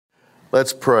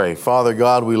Let's pray. Father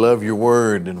God, we love your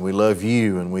word and we love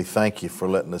you and we thank you for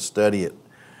letting us study it.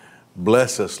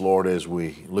 Bless us, Lord, as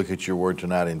we look at your word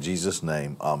tonight in Jesus'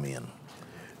 name. Amen.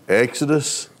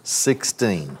 Exodus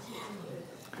 16.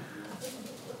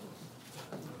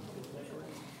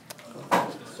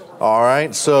 All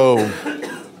right, so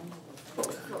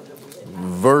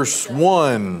verse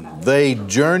 1, they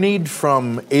journeyed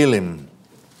from Elim.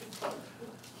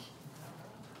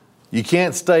 You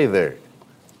can't stay there.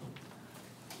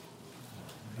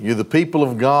 You're the people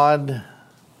of God.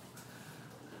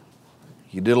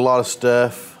 You did a lot of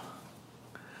stuff.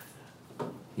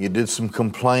 You did some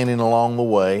complaining along the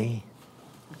way.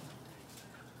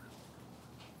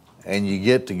 And you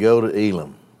get to go to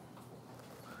Elim,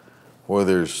 where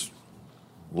there's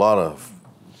a lot of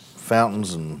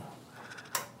fountains and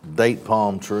date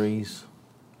palm trees,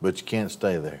 but you can't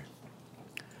stay there.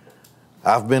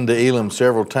 I've been to Elim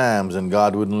several times and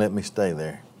God wouldn't let me stay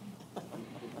there.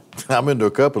 I've been to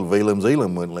a couple of Elims.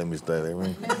 Elim wouldn't let me stay there.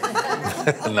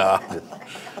 No.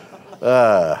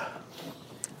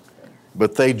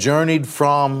 But they journeyed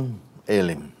from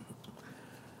Elim.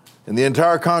 And the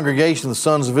entire congregation of the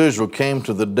sons of Israel came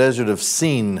to the desert of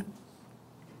Sin,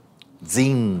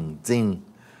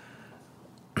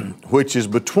 which is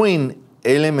between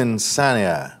Elim and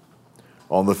Sinai,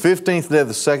 on the 15th day of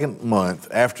the second month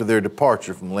after their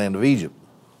departure from the land of Egypt.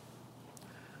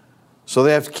 So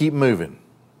they have to keep moving.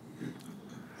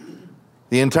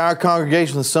 The entire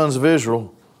congregation of the sons of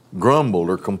Israel grumbled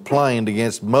or complained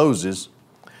against Moses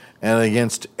and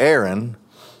against Aaron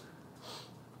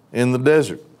in the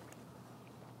desert.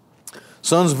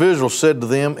 Sons of Israel said to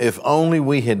them, "If only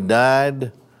we had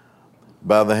died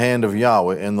by the hand of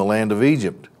Yahweh in the land of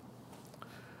Egypt,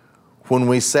 when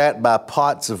we sat by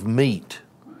pots of meat,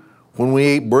 when we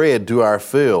ate bread to our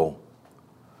fill.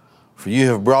 For you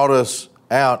have brought us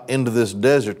out into this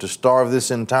desert to starve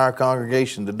this entire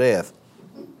congregation to death."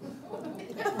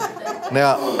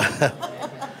 Now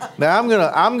I'm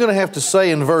gonna have to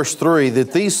say in verse 3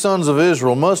 that these sons of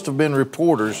Israel must have been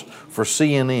reporters for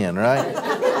CNN, right?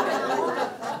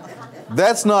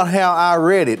 That's not how I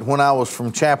read it when I was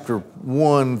from chapter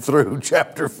 1 through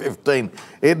chapter 15.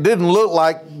 It didn't look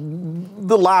like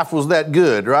the life was that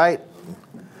good, right?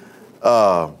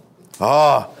 If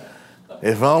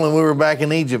only we were back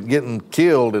in Egypt getting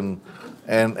killed and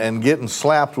getting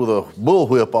slapped with a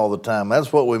bullwhip all the time.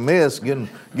 That's what we miss,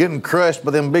 getting crushed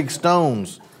by them big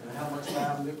stones. And how much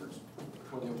time difference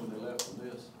for them when they left from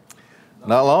this?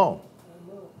 Not long.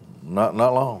 Not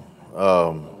long. They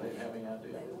have any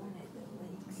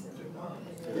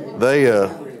idea?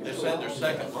 They said their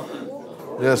second month.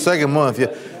 Yeah, second month.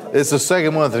 Yeah, it's the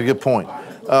second month. That's a good point.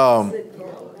 But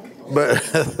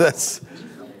that's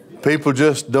people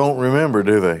just don't remember,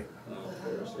 do they?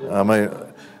 I mean,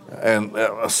 and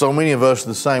so many of us are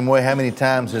the same way. How many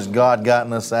times has God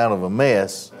gotten us out of a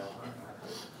mess,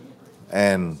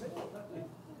 and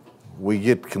we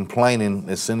get complaining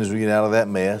as soon as we get out of that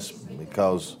mess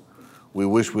because we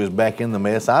wish we was back in the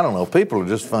mess? I don't know. People are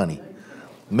just funny.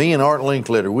 Me and Art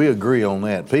Linkletter, we agree on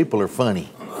that. People are funny.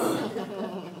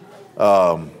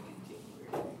 So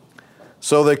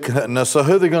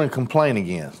who are they going to complain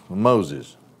against?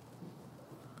 Moses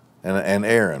and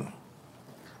Aaron.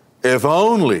 If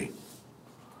only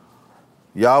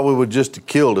Yahweh would just have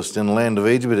killed us in the land of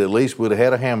Egypt, at least we'd have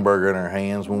had a hamburger in our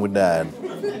hands when we died.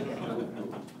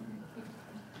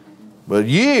 But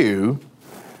you've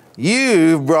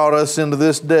brought us into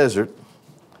this desert.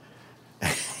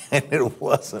 And it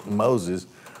wasn't Moses.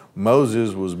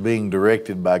 Moses was being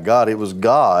directed by God. It was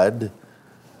God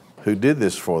who did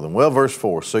this for them. Well, verse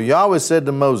 4. So Yahweh said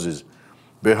to Moses,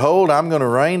 "Behold, I'm going to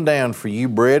rain down for you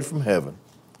bread from heaven,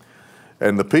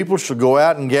 and the people shall go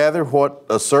out and gather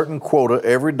a certain quota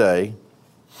every day,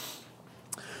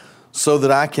 so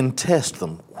that I can test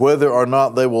them, whether or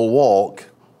not they will walk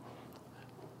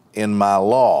in my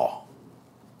law.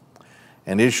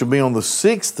 And it shall be on the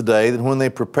sixth day that when they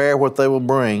prepare what they will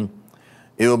bring,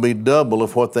 it will be double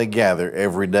of what they gather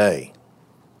every day."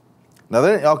 Now,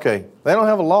 they don't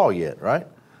have a law yet, right?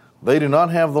 They do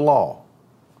not have the law.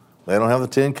 They don't have the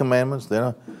Ten Commandments.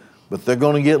 But they're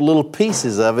going to get little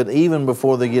pieces of it even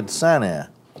before they get to Sinai.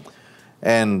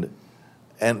 And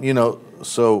you know,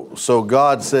 so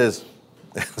God says,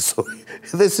 so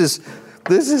this is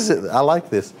I like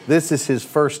this. This is his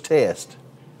first test.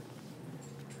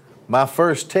 My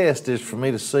first test is for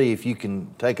me to see if you can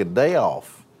take a day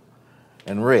off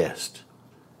and rest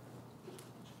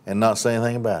and not say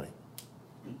anything about it.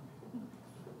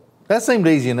 That seemed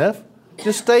easy enough.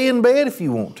 Just stay in bed if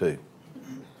you want to.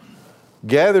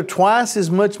 Gather twice as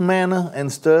much manna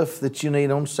and stuff that you need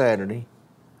on Saturday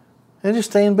and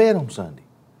just stay in bed on Sunday.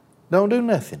 Don't do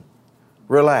nothing.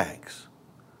 Relax.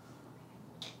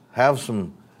 Have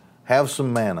some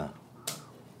manna.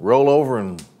 Roll over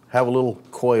and have a little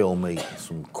quail meat,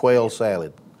 some quail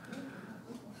salad.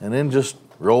 And then just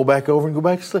roll back over and go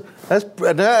back to sleep.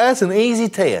 That's an easy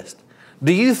test.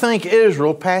 Do you think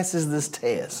Israel passes this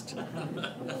test?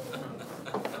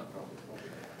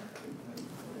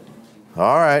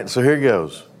 All right, so here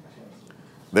goes.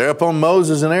 Thereupon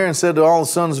Moses and Aaron said to all the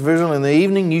sons of Israel, in the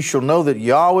evening you shall know that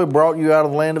Yahweh brought you out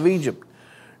of the land of Egypt.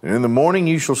 And in the morning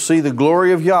you shall see the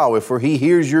glory of Yahweh, for he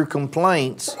hears your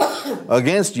complaints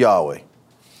against Yahweh.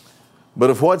 But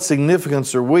of what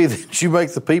significance are we that you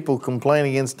make the people complain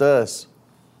against us?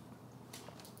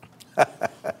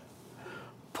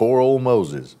 Poor old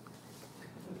Moses.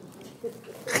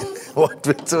 What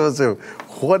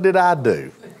did I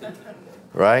do?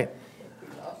 Right?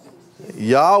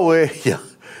 Yahweh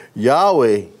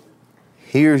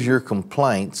hears your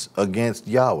complaints against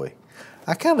Yahweh.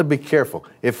 I kind of be careful.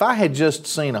 If I had just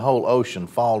seen a whole ocean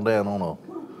fall down on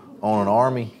an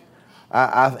army,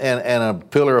 and a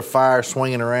pillar of fire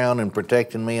swinging around and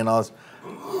protecting me and all this,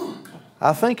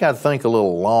 I think I'd think a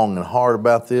little long and hard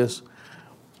about this.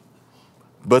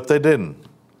 But they didn't.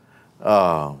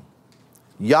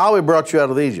 Yahweh brought you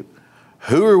out of Egypt.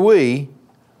 Who are we?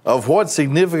 Of what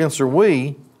significance are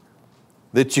we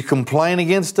that you complain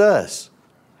against us?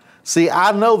 See,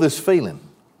 I know this feeling.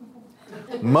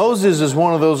 Moses is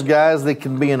one of those guys that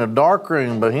can be in a dark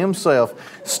room by himself,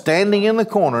 standing in the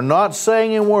corner, not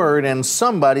saying a word, and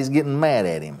somebody's getting mad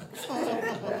at him. How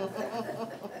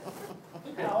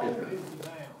old is he now?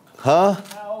 Huh?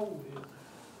 How old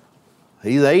is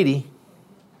he? He's 80.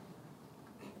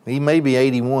 He may be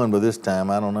 81 by this time.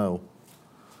 I don't know.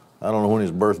 I don't know when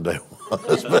his birthday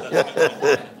was.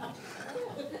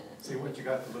 See what you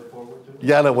got to look forward to?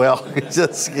 Yeah, well,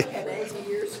 just,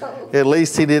 at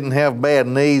least he didn't have bad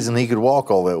knees and he could walk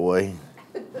all that way.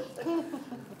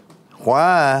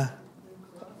 Why?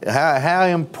 How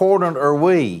important are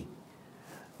we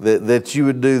that you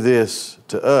would do this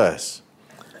to us?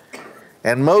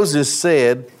 And Moses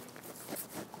said,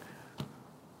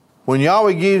 when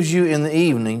Yahweh gives you in the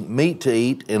evening meat to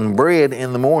eat and bread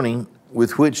in the morning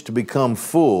with which to become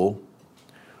full,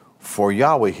 for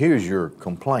Yahweh hears your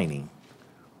complaining,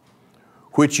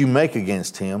 which you make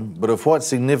against him. But of what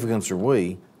significance are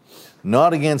we?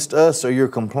 Not against us are your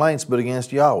complaints, but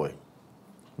against Yahweh.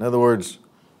 In other words,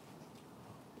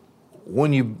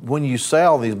 when you say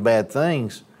all these bad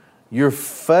things, you're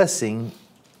fussing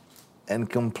and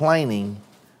complaining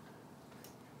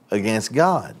against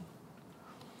God.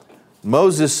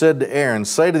 Moses said to Aaron,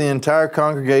 say to the entire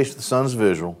congregation of the sons of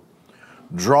Israel,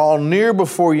 draw near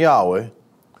before Yahweh,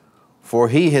 for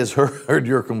he has heard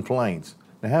your complaints.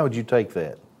 Now, how would you take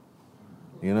that?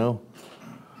 You know?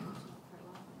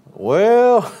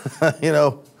 Well,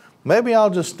 maybe I'll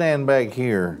just stand back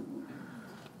here.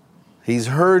 He's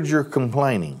heard your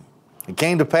complaining. It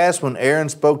came to pass when Aaron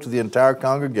spoke to the entire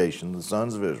congregation, the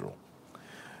sons of Israel,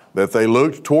 that they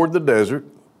looked toward the desert.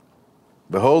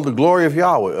 Behold, the glory of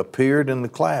Yahweh appeared in the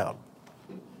cloud.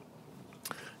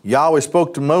 Yahweh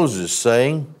spoke to Moses,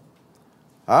 saying,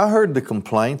 I heard the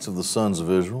complaints of the sons of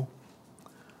Israel.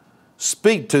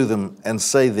 Speak to them and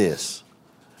say this,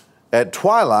 at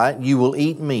twilight you will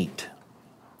eat meat,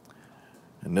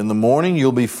 and in the morning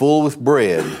you'll be full with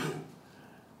bread,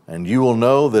 and you will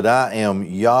know that I am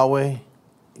Yahweh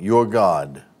your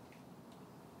God,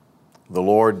 the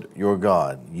Lord your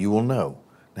God. You will know.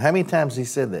 Now, how many times he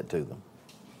said that to them?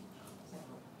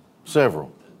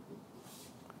 Several.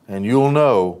 And you'll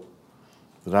know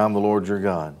that I'm the Lord your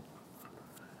God.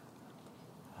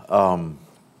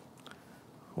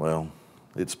 Well,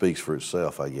 it speaks for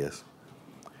itself, I guess.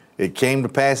 It came to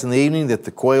pass in the evening that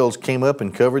the quails came up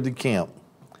and covered the camp.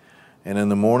 And in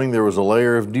the morning there was a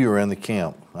layer of dew around the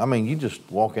camp. I mean, you just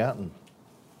walk out and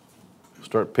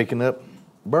start picking up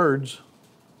birds.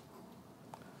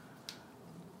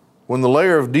 When the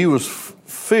layer of dew was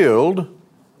filled,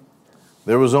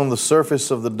 there was on the surface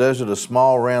of the desert a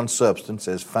small round substance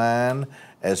as fine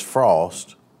as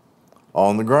frost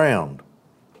on the ground.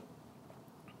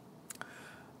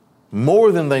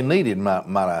 More than they needed, might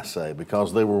I say,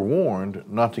 because they were warned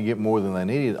not to get more than they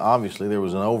needed. Obviously, there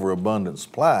was an overabundant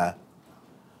supply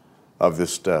of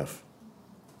this stuff.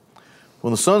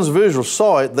 When the sons of Israel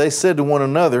saw it, they said to one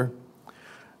another,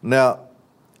 now,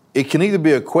 it can either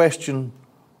be a question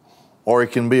or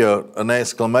it can be an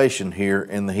exclamation here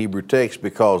in the Hebrew text,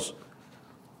 because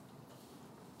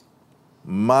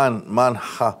manna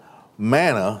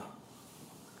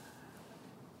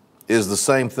is the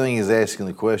same thing as asking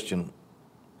the question,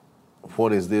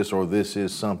 what is this, or this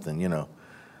is something,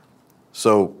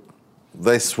 So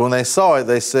when they saw it,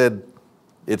 they said,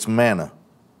 it's manna.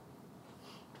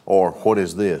 Or what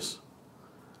is this?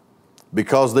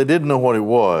 Because they didn't know what it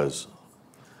was.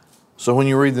 So when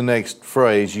you read the next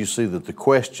phrase, you see that the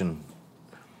question,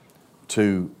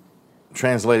 to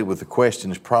translate it with the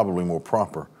question, is probably more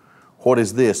proper. What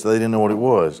is this? They didn't know what it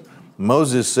was.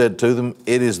 Moses said to them,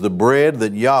 it is the bread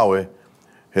that Yahweh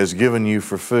has given you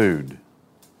for food.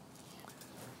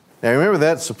 Now remember,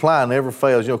 that supply never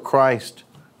fails. You know, Christ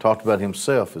talked about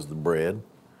himself as the bread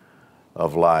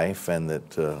of life, and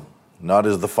that not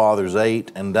as the fathers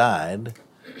ate and died,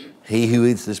 he who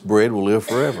eats this bread will live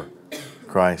forever,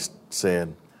 Christ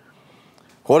said.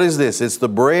 What is this? It's the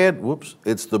bread,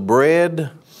 it's the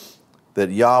bread that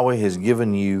Yahweh has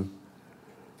given you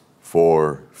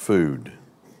for food.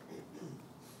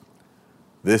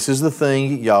 This is the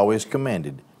thing that Yahweh has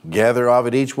commanded. Gather of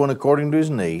it each one according to his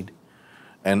need,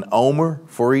 an omer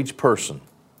for each person,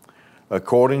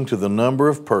 according to the number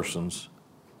of persons,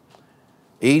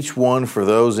 each one for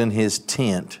those in his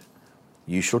tent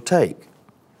you shall take.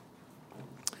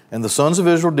 And the sons of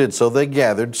Israel did so. They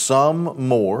gathered, some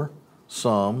more,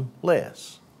 some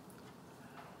less.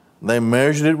 They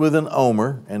measured it with an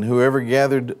omer, and whoever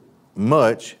gathered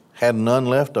much had none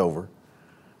left over.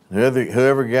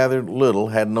 Whoever gathered little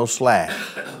had no slack.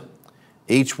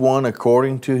 Each one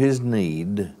according to his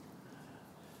need,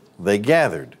 they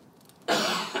gathered.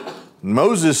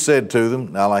 Moses said to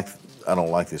them, now I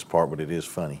don't like this part, but it is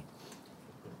funny.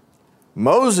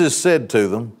 Moses said to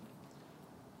them,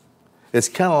 it's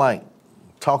kind of like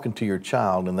talking to your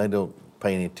child and they don't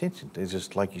pay any attention. It's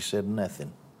just like you said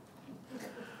nothing.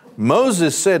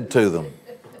 Moses said to them,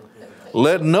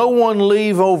 let no one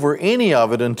leave over any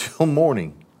of it until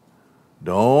morning.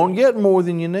 Don't get more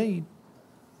than you need.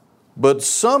 But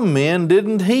some men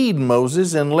didn't heed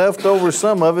Moses and left over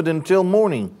some of it until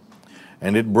morning.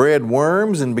 And it bred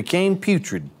worms and became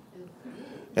putrid.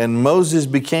 And Moses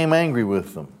became angry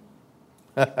with them.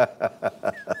 That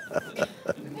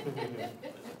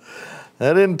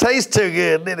didn't taste too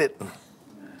good, did it?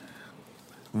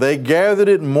 They gathered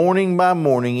it morning by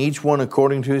morning, each one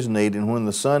according to his need, and when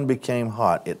the sun became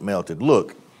hot, it melted.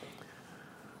 Look,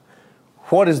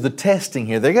 what is the testing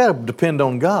here? They got to depend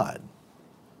on God,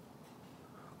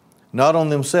 not on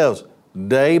themselves,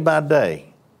 day by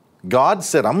day. God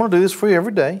said, I'm going to do this for you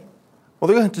every day. Well,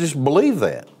 they're going to have to just believe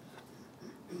that.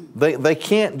 They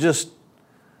can't just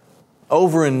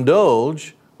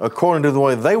overindulge according to the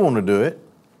way they want to do it.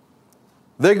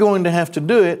 They're going to have to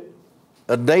do it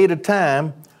a day at a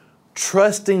time,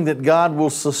 trusting that God will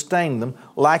sustain them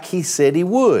like he said he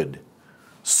would.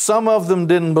 Some of them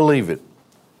didn't believe it.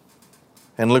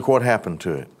 And look what happened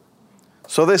to it.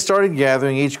 So they started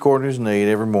gathering each according to his need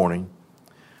every morning.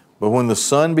 But when the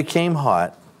sun became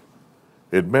hot,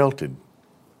 it melted.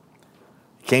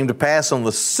 It came to pass on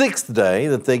the 6th day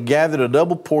that they gathered a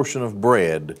double portion of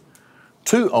bread,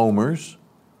 2 omers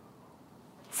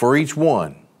for each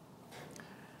one.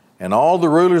 And all the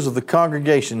rulers of the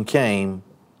congregation came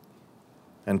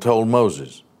and told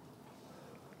Moses.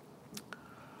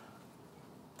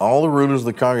 All the rulers of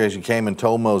the congregation came and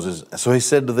told Moses. So he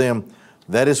said to them,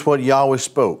 that is what Yahweh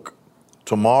spoke.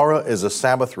 Tomorrow is a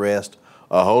Sabbath rest,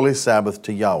 a holy Sabbath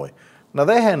to Yahweh. Now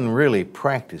they hadn't really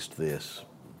practiced this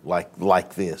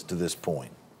like this to this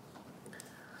point.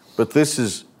 But this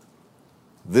is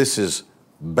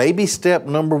baby step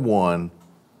number 1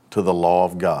 to the law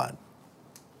of God.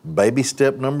 Baby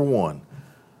step number 1,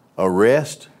 a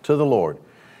rest to the Lord.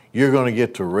 You're going to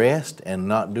get to rest and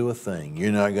not do a thing.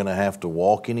 You're not going to have to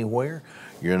walk anywhere.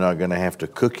 You're not going to have to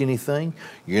cook anything.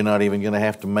 You're not even going to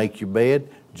have to make your bed.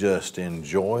 Just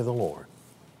enjoy the Lord.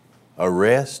 A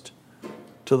rest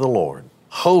to the Lord.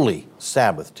 Holy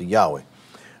Sabbath to Yahweh.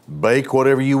 Bake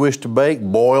whatever you wish to bake.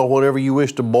 Boil whatever you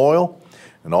wish to boil.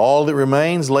 And all that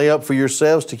remains lay up for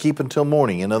yourselves to keep until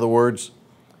morning. In other words,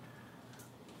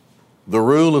 the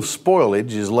rule of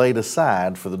spoilage is laid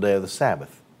aside for the day of the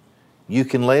Sabbath. You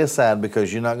can lay aside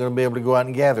because you're not going to be able to go out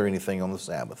and gather anything on the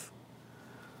Sabbath.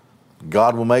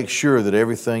 God will make sure that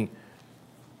everything,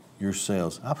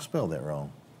 yourselves, I spelled that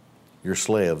wrong, your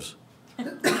slaves.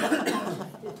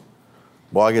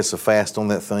 Boy, I get so fast on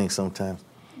that thing sometimes.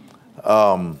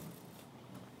 To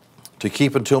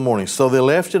keep until morning. So they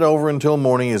left it over until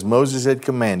morning as Moses had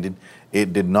commanded.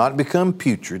 It did not become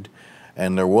putrid,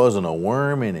 and there wasn't a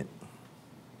worm in it.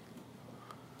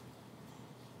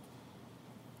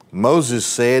 Moses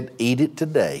said, eat it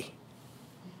today,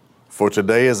 for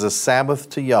today is a Sabbath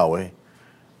to Yahweh.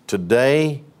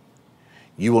 Today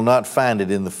you will not find it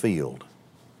in the field.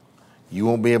 You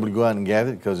won't be able to go out and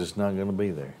gather it because it's not going to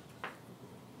be there.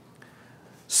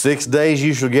 6 days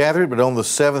you shall gather it, but on the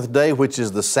seventh day, which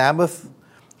is the Sabbath,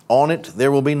 on it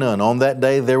there will be none. On that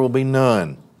day there will be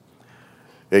none.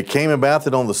 It came about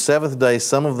that on the seventh day,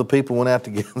 some of the people went out to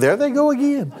gather. There they go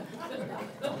again.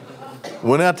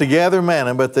 Went out to gather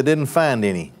manna, but they didn't find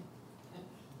any.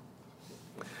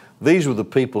 These were the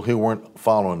people who weren't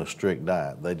following a strict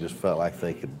diet. They just felt like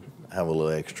they could have a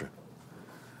little extra.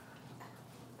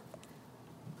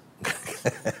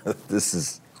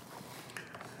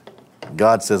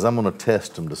 God says, I'm going to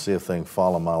test them to see if they can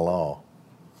follow my law.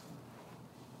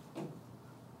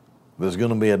 There's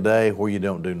going to be a day where you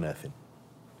don't do nothing.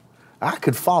 I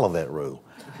could follow that rule.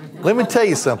 Let me tell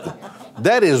you something.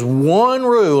 That is one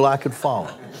rule I could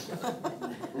follow.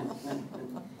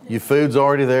 Your food's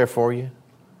already there for you.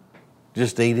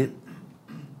 Just eat it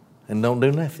and don't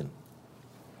do nothing.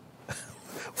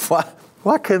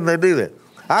 Why couldn't they do that?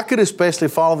 I could especially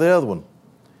follow the other one.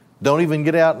 Don't even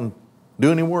get out and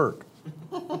do any work.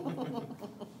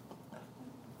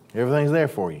 Everything's there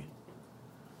for you.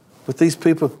 But these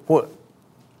people, what?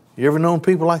 You ever known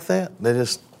people like that? They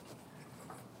just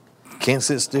can't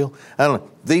sit still. I don't know.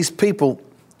 These people,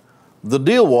 the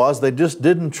deal was they just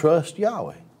didn't trust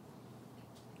Yahweh.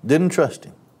 Didn't trust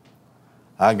Him.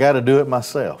 I got to do it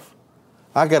myself.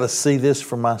 I got to see this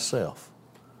for myself.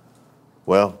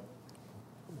 Well,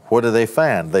 what did they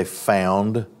find? They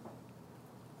found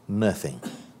nothing.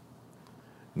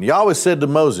 And Yahweh said to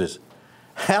Moses,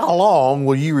 how long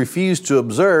will you refuse to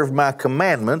observe my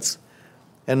commandments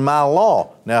and my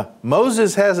law? Now,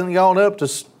 Moses hasn't gone up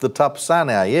to the top of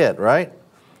Sinai yet, right?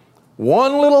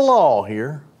 One little law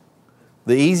here,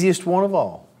 the easiest one of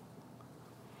all.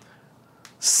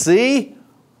 See,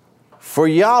 for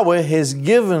Yahweh has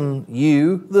given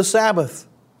you the Sabbath.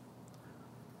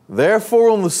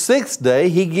 Therefore, on the sixth day,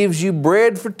 He gives you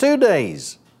bread for 2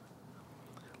 days.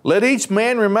 Let each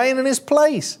man remain in his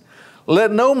place.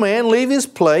 Let no man leave his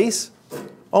place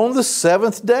on the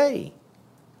seventh day.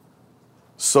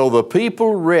 So the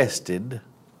people rested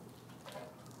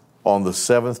on the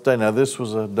seventh day. Now, this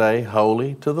was a day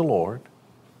holy to the Lord.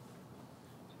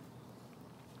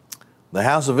 The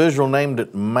house of Israel named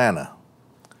it manna.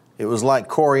 It was like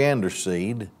coriander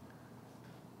seed.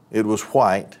 It was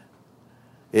white.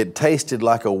 It tasted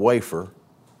like a wafer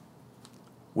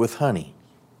with honey.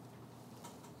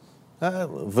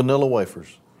 Vanilla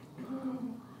wafers.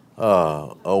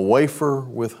 A wafer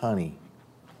with honey.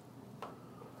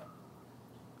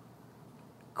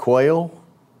 Quail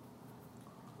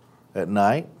at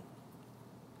night.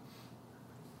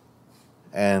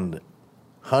 And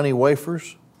honey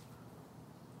wafers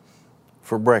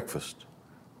for breakfast.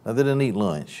 Now, they didn't eat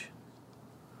lunch.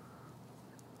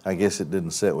 I guess it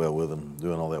didn't sit well with them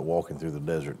doing all that walking through the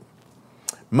desert.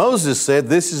 Moses said,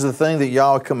 this is the thing that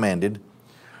Yahweh commanded.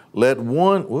 Let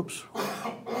one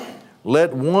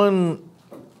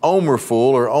omerful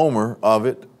or omer of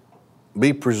it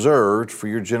be preserved for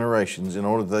your generations in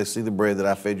order that they see the bread that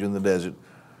I fed you in the desert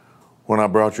when I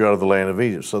brought you out of the land of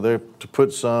Egypt. So they're to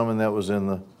put some, and that was in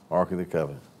the Ark of the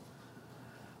Covenant.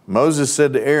 Moses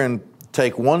said to Aaron,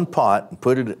 take one pot and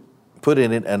put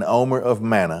in it an omer of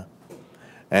manna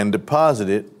and deposit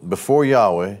it before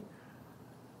Yahweh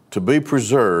to be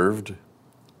preserved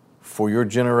for your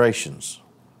generations.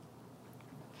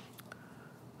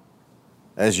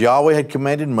 As Yahweh had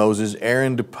commanded Moses,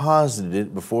 Aaron deposited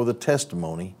it before the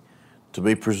testimony to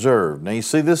be preserved. Now you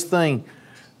see, this thing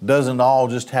doesn't all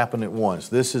just happen at once.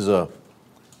 This is a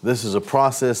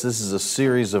process, this is a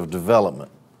series of development.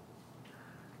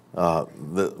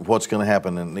 What's going to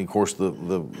happen, and of course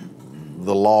the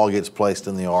law gets placed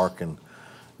in the ark, and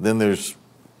then there's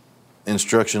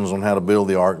instructions on how to build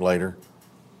the ark later.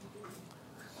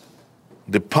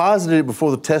 Deposited it before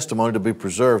the testimony to be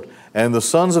preserved, and the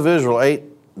sons of Israel ate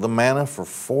the manna for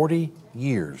 40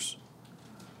 years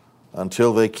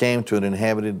until they came to an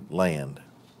inhabited land.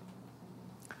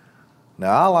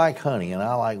 Now, I like honey and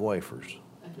I like wafers.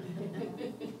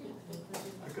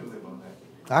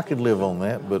 I could live on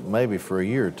that, but maybe for a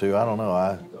year or two. I don't know.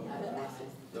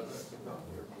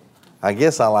 I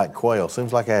guess I like quail.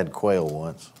 Seems like I had quail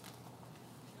once.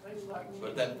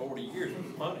 But that 40 years was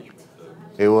punishment,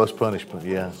 though. It was punishment,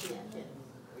 yeah.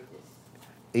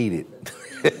 Eat it.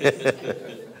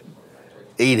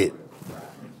 Eat it.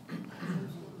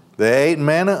 They ate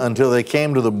manna until they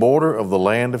came to the border of the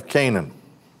land of Canaan.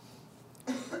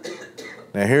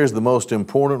 Now here's the most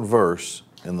important verse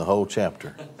in the whole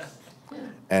chapter.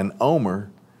 An omer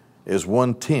is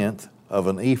 1/10 of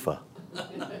an ephah.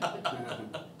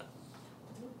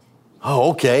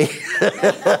 Oh, okay.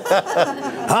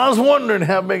 I was wondering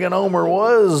how big an omer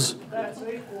was. That's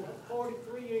equal to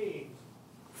 43 eggs.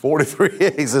 43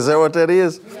 eggs, is that what that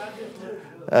is?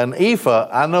 An ephah,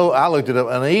 I know, I looked it up.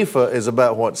 An ephah is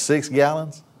about what, 6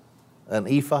 gallons? An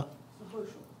ephah?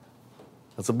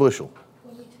 That's a bushel.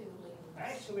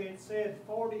 Actually, it said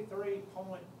 43.2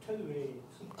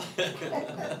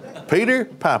 eggs. Peter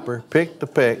Piper picked a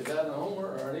peck Is that a homer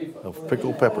or an ephah? of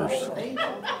pickled peppers.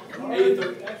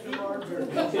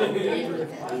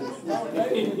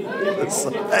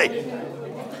 Hey,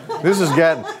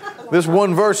 this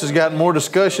one verse has gotten more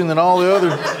discussion than all the other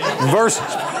verses.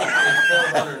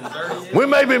 We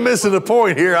may be missing the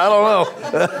point here. I don't know.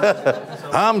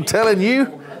 I'm telling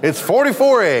you, it's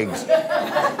 44 eggs.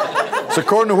 It's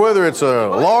according to whether it's a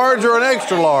large or an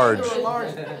extra large.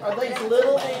 Are these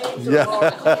little eggs? Yeah.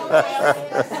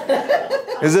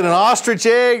 Is it an ostrich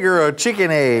egg or a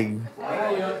chicken egg? Now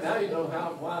you know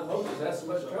why Moses has so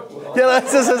much trouble with all Yeah,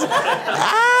 that's just,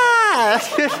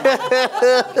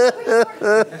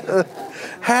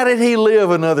 How did he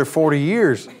live another 40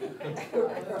 years?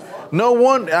 No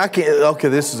one, I can't, okay,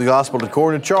 this is the gospel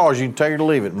according to Charles. You can take it or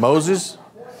leave it. Moses,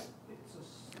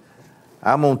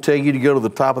 I'm going to tell you to go to the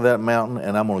top of that mountain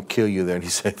and I'm going to kill you there. And he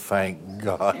said, thank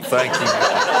God, thank you,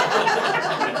 God.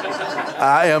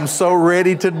 I am so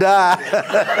ready to die.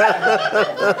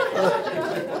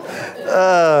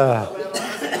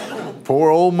 Poor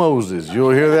old Moses.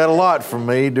 You'll hear that a lot from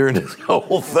me during this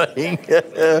whole thing. He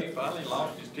finally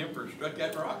lost his temper and struck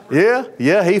that rock.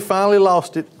 Yeah, he finally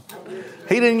lost it.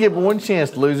 He didn't get one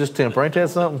chance to lose his temper. Ain't that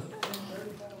something?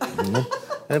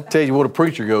 I'll tell you what a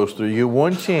preacher goes through. You get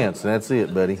one chance, and that's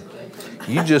it, buddy.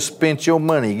 You just spent your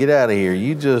money. Get out of here.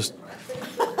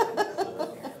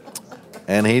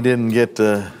 And he didn't get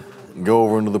to go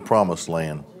over into the promised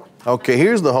land. Okay,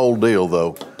 here's the whole deal,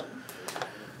 though.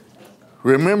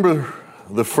 Remember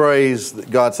the phrase that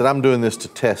God said, I'm doing this to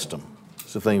test them,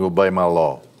 so they will obey my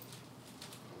law.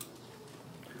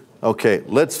 Okay,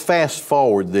 let's fast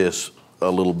forward this a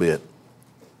little bit.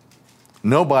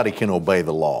 Nobody can obey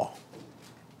the law.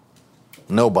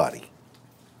 Nobody.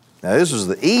 Now, this is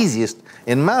the easiest,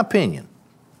 in my opinion,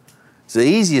 it's the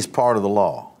easiest part of the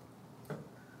law.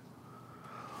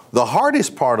 The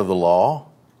hardest part of the law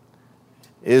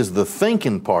is the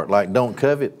thinking part, like don't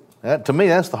covet. To me,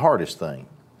 that's the hardest thing.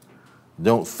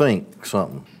 Don't think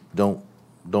something. Don't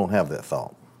have that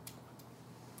thought.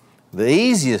 The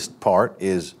easiest part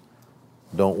is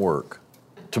don't work.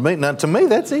 To me,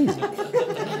 that's easy.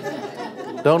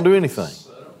 Don't do anything.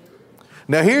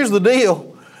 Now, here's the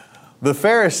deal. The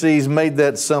Pharisees made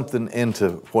that something into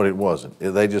what it wasn't.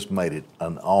 They just made it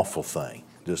an awful thing,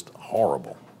 just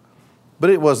horrible. But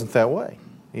it wasn't that way,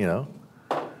 you know.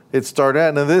 It started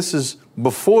out, now this is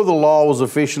before the law was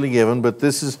officially given, but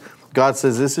God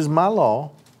says, this is my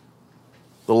law,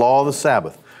 the law of the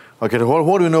Sabbath. Okay,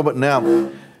 what do we know about now?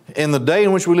 In the day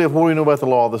in which we live, what do we know about the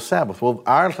law of the Sabbath? Well,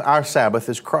 our Sabbath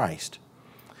is Christ.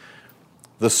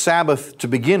 The Sabbath, to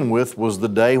begin with, was the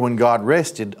day when God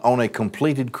rested on a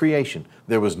completed creation.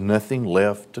 There was nothing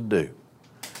left to do.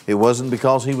 It wasn't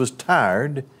because he was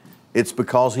tired. It's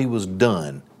because he was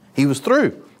done. He was through.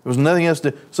 There was nothing else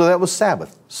to do. So that was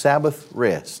Sabbath. Sabbath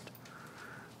rest.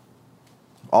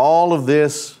 All of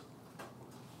this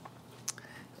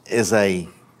is a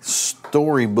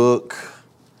storybook.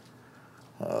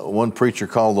 One preacher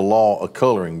called the law a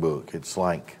coloring book. It's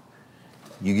like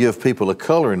you give people a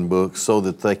coloring book so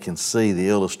that they can see the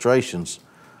illustrations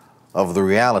of the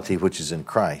reality which is in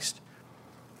Christ.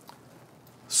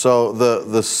 So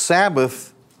the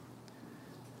Sabbath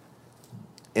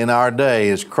in our day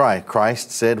is Christ. Christ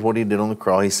said what he did on the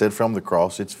cross. He said from the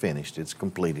cross, it's finished, it's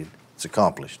completed, it's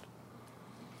accomplished.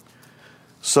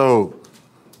 So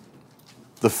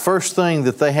the first thing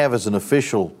that they have as an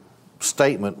official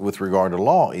statement with regard to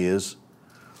law is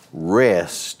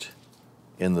rest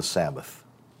in the Sabbath.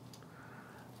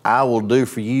 I will do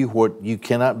for you what you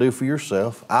cannot do for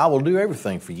yourself. I will do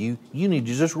everything for you. You need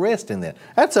to just rest in that.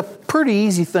 That's a pretty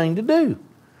easy thing to do.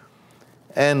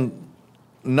 And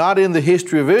not in the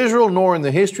history of Israel nor in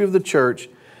the history of the church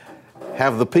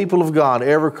have the people of God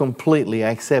ever completely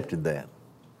accepted that.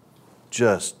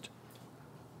 Just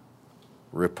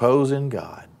repose in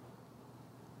God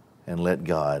and let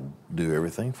God do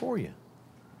everything for you.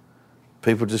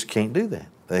 People just can't do that.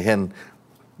 They hadn't.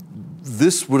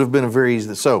 This would have been a very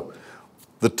easy. So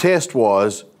the test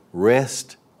was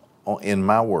rest in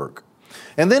my work.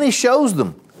 And then he shows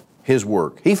them his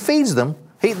work. He feeds them.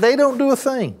 They don't do a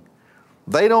thing.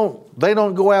 They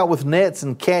don't go out with nets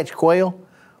and catch quail.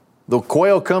 The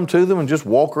quail come to them and just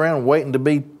walk around waiting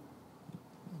to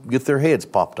get their heads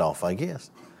popped off, I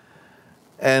guess.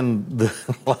 And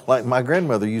like my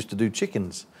grandmother used to do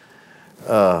chickens.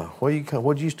 What you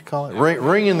used to call it?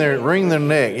 Wring their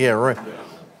neck. Yeah,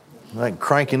 like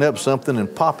cranking up something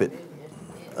and pop it.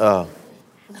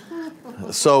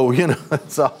 So, you know,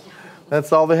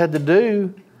 that's all they had to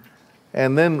do.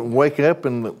 And then wake up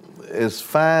and as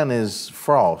fine as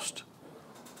frost.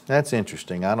 That's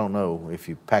interesting. I don't know if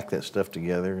you pack that stuff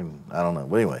together, and I don't know.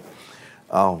 But anyway,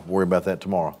 I'll worry about that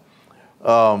tomorrow.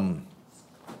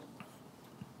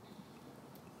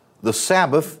 The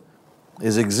Sabbath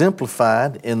is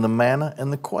exemplified in the manna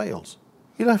and the quails.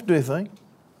 You don't have to do anything.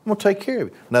 I'm going to take care of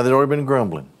it. Now, they'd already been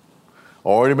grumbling,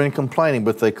 already been complaining,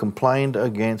 but they complained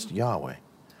against Yahweh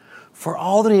for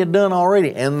all that he had done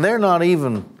already. And they're not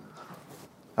even,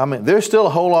 I mean, there's still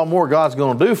a whole lot more God's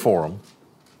going to do for them.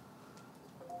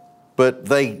 But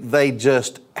they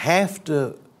just have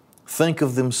to think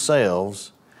of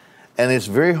themselves, and it's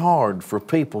very hard for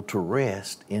people to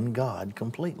rest in God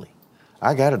completely.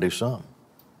 I got to do something.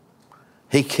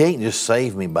 He can't just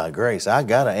save me by grace. I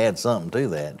got to add something to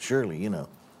that. Surely, you know.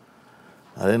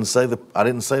 I didn't say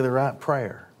the right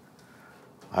prayer.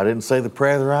 I didn't say the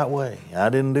prayer the right way. I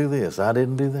didn't do this. I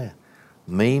didn't do that.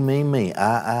 Me.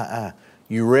 I.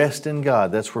 You rest in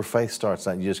God. That's where faith starts.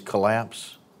 You just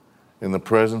collapse in the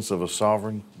presence of a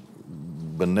sovereign,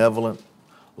 benevolent,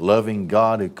 loving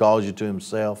God who calls you to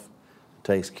himself,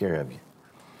 takes care of you.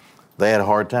 They had a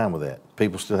hard time with that.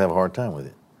 People still have a hard time with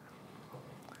it.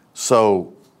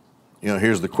 So, you know,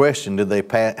 here's the question. Did they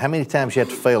pass? How many times you have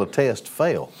to fail a test to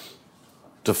fail?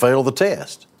 To fail the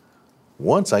test?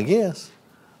 Once, I guess.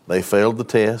 They failed the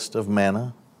test of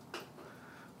manna.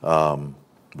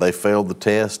 They failed the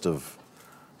test of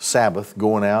Sabbath,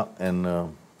 going out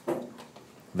and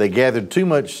they gathered too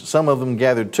much. Some of them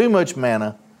gathered too much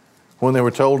manna when they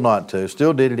were told not to.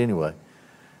 Still did it anyway.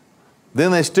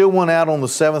 Then they still went out on the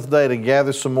seventh day to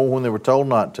gather some more when they were told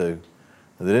not to.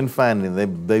 They didn't find any.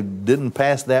 They didn't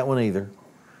pass that one either.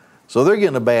 So they're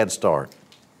getting a bad start,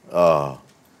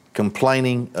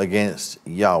 complaining against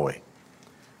Yahweh.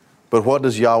 But what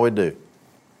does Yahweh do?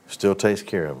 Still takes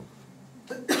care of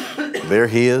them. They're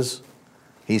his.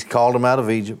 He's called them out of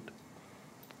Egypt.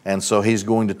 And so he's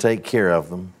going to take care of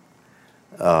them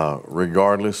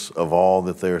regardless of all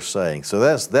that they're saying. So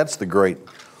that's the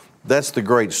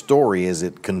great story as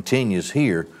it continues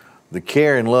here. The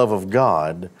care and love of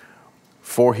God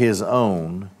for his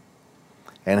own,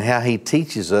 and how he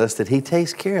teaches us that he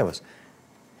takes care of us.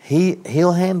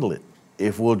 He'll handle it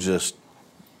if we'll just...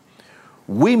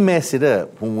 We mess it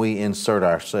up when we insert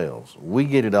ourselves. We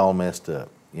get it all messed up.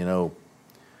 You know,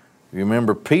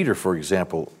 remember Peter, for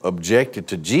example, objected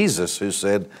to Jesus, who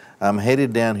said, I'm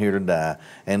headed down here to die.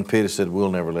 And Peter said,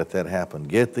 we'll never let that happen.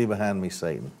 Get thee behind me,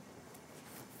 Satan.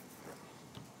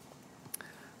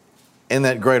 In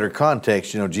that greater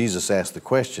context, you know, Jesus asked the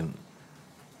question,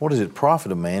 what does it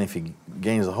profit a man if he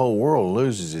gains the whole world and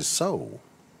loses his soul?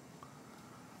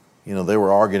 You know, they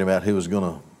were arguing about who was going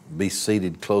to be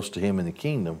seated close to him in the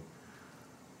kingdom.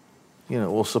 You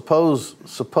know, well,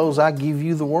 suppose I give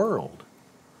you the world,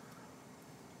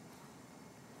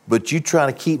 but you try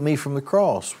to keep me from the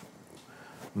cross.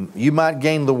 You might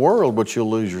gain the world, but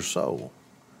you'll lose your soul.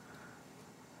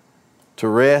 To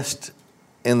rest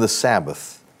in the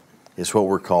Sabbath is what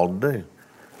we're called to do.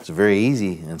 It's a very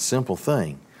easy and simple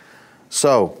thing.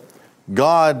 So,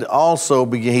 God also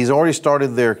he's already started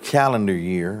their calendar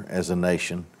year as a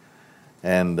nation,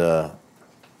 and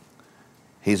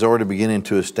he's already beginning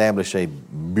to establish a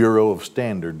Bureau of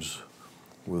Standards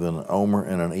with an omer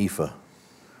and an ephah.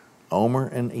 Omer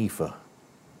and ephah.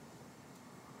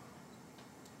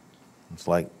 It's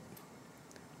like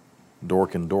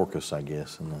Dork and Dorcas, I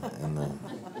guess.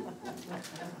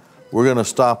 We're going to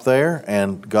stop there,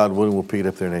 and God willing, we'll pick it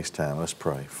up there next time. Let's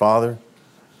pray. Father,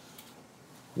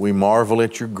 we marvel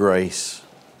at your grace,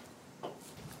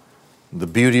 the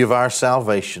beauty of our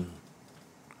salvation,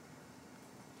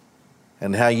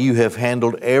 and how you have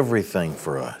handled everything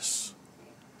for us,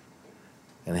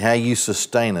 and how you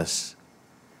sustain us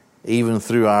even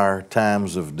through our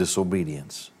times of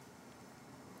disobedience.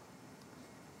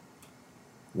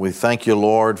 We thank you,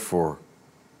 Lord, for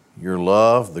your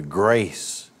love, the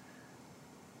grace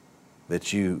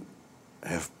that you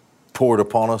have poured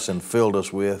upon us and filled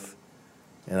us with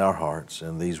in our hearts,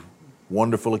 and these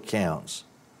wonderful accounts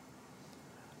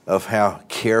of how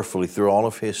carefully through all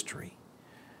of history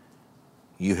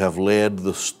you have led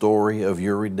the story of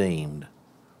your redeemed,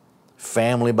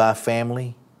 family by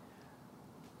family,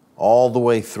 all the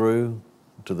way through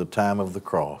to the time of the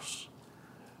cross,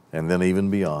 and then even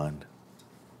beyond.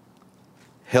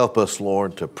 Help us,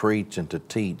 Lord, to preach and to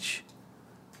teach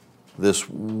this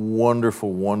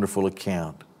wonderful, wonderful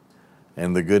account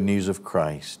and the good news of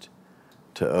Christ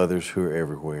to others who are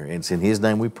everywhere. And it's in His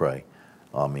name we pray.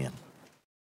 Amen.